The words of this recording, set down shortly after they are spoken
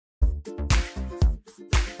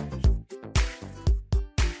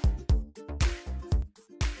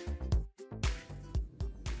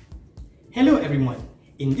Hello everyone,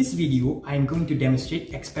 in this video I am going to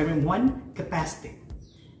demonstrate experiment 1 capacitor.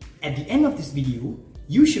 At the end of this video,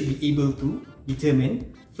 you should be able to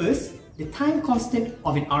determine first the time constant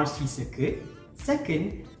of an RC circuit,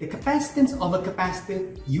 second the capacitance of a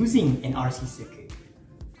capacitor using an RC circuit.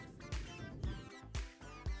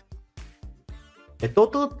 The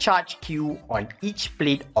total charge Q on each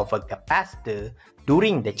plate of a capacitor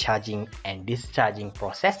during the charging and discharging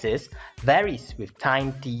processes varies with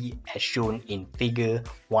time t as shown in figure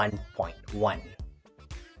 1.1.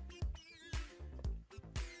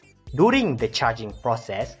 During the charging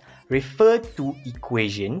process, refer to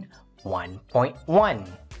equation 1.1.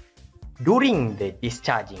 During the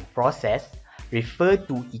discharging process, refer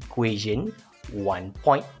to equation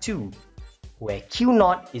 1.2. where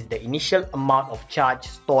Q0 is the initial amount of charge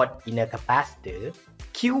stored in a capacitor,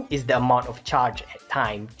 Q is the amount of charge at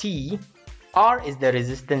time t, R is the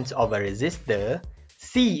resistance of a resistor,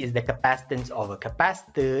 C is the capacitance of a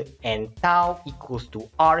capacitor, and tau equals to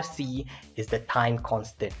RC is the time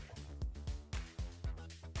constant.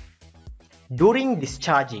 During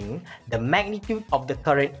discharging, the magnitude of the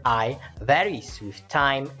current I varies with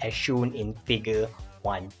time as shown in figure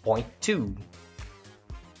 1.2.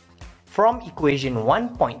 From equation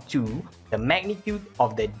 1.2, the magnitude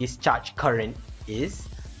of the discharge current is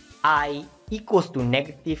I equals to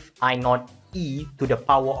negative I0 e to the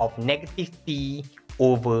power of negative t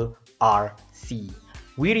over RC.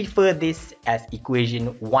 We refer this as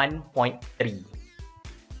equation 1.3.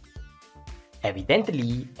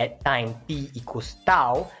 Evidently, at time t equals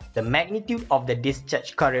tau, the magnitude of the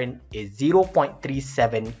discharge current is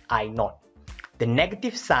 0.37 I0. The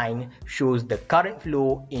negative sign shows the current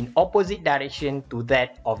flow in opposite direction to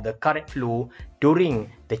that of the current flow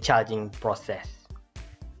during the charging process.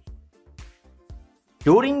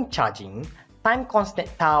 During charging, time constant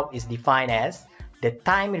tau is defined as the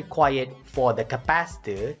time required for the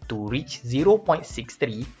capacitor to reach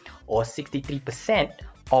 0.63 or 63%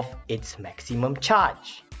 of its maximum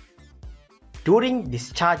charge. During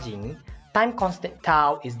discharging, time constant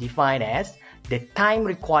tau is defined as the time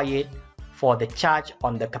required for the charge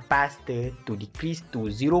on the capacitor to decrease to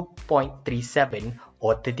 0.37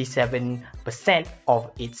 or 37% of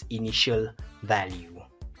its initial value.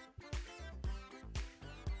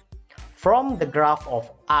 From the graph of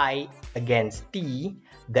I against t,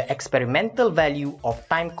 the experimental value of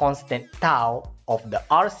time constant tau of the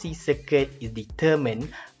RC circuit is determined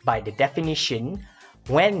by the definition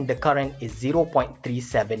when the current is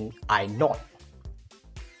 0.37 I0.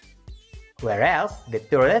 Whereas the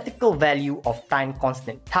theoretical value of time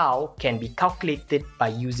constant tau can be calculated by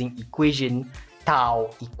using equation tau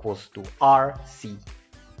equals to RC.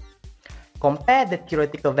 Compare the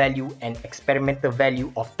theoretical value and experimental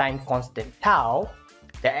value of time constant tau.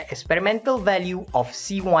 The experimental value of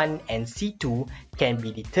C1 and C2 can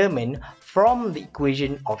be determined from the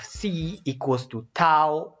equation of C equals to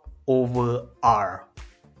tau over R.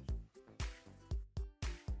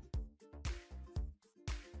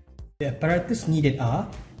 The apparatus needed are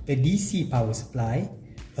a DC power supply,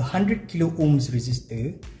 a 100 kilo ohms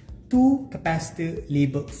resistor, two capacitors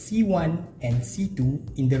labeled C1 and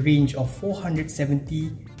C2 in the range of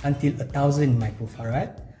 470 until 1000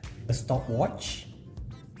 microfarad, a stopwatch,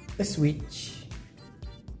 a switch,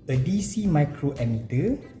 a DC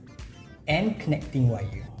microammeter, and connecting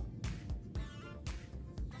wire.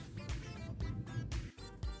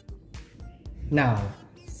 Now,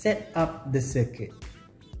 set up the circuit.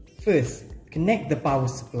 First, connect the power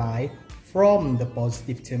supply from the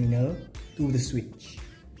positive terminal to the switch.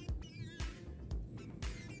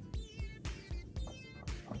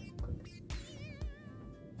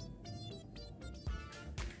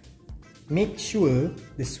 Make sure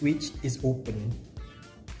the switch is open.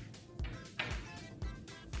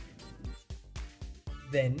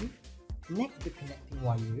 Then, connect the connecting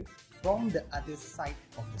wire from the other side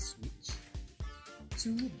of the switch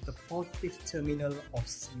to the positive terminal of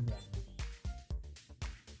C1.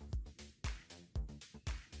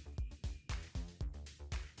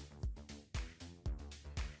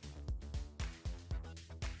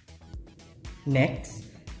 Next,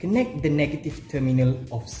 connect the negative terminal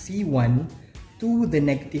of C1 to the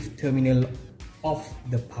negative terminal of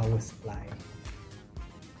the power supply.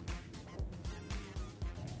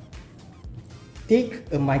 Take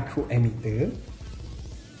a microammeter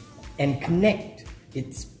and connect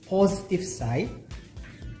its positive side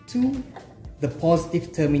to the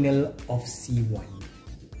positive terminal of C1.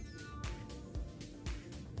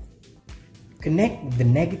 Connect the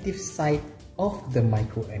negative side of the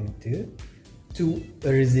microammeter to a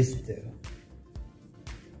resistor.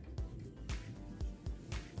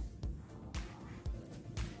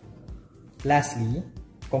 Lastly,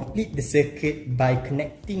 complete the circuit by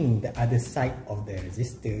connecting the other side of the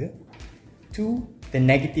resistor to the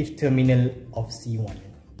negative terminal of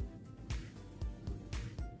C1.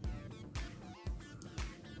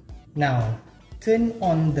 Now, turn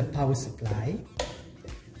on the power supply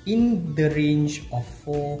in the range of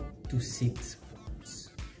 4 to 6 volts.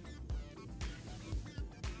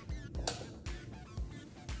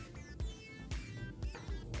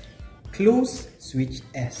 Close switch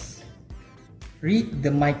S. Read the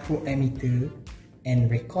microammeter and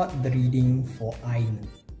record the reading for I node.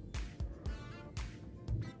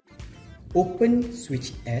 Open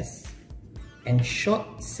switch S and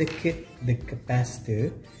short circuit the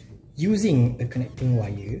capacitor using a connecting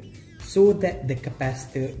wire so that the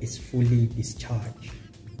capacitor is fully discharged.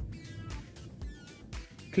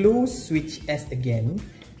 Close switch S again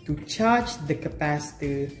to charge the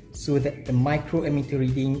capacitor so that the microammeter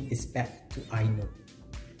reading is back to I node.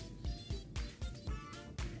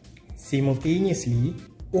 Simultaneously,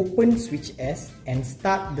 open switch S and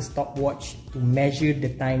start the stopwatch to measure the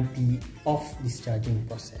time T of discharging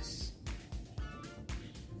process.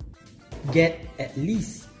 Get at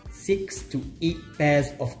least 6 to 8 pairs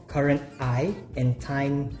of current I and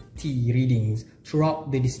time T readings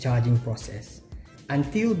throughout the discharging process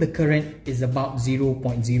until the current is about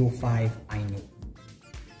 0.05 I node.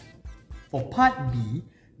 For part B,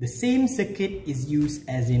 the same circuit is used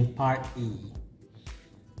as in part A.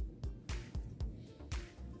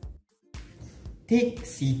 Take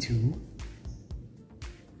C2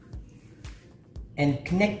 and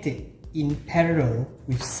connect it in parallel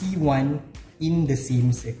with C1 in the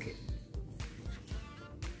same circuit.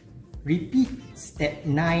 Repeat step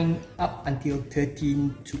 9 up until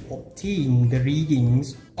 13 to obtain the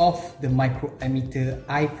readings of the microammeter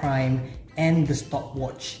I prime and the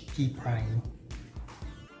stopwatch T prime.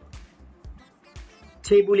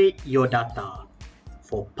 Tabulate your data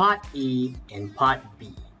for part A and part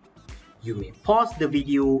B. You may pause the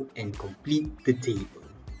video and complete the table.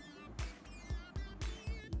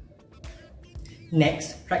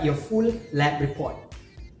 Next, write your full lab report.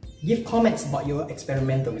 Give comments about your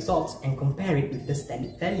experimental results and compare it with the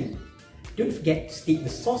standard value. Don't forget to state the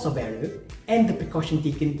source of error and the precaution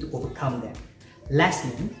taken to overcome them.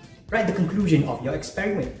 Lastly, write the conclusion of your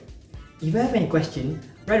experiment. If you have any question,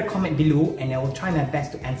 write a comment below and I will try my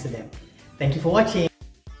best to answer them. Thank you for watching.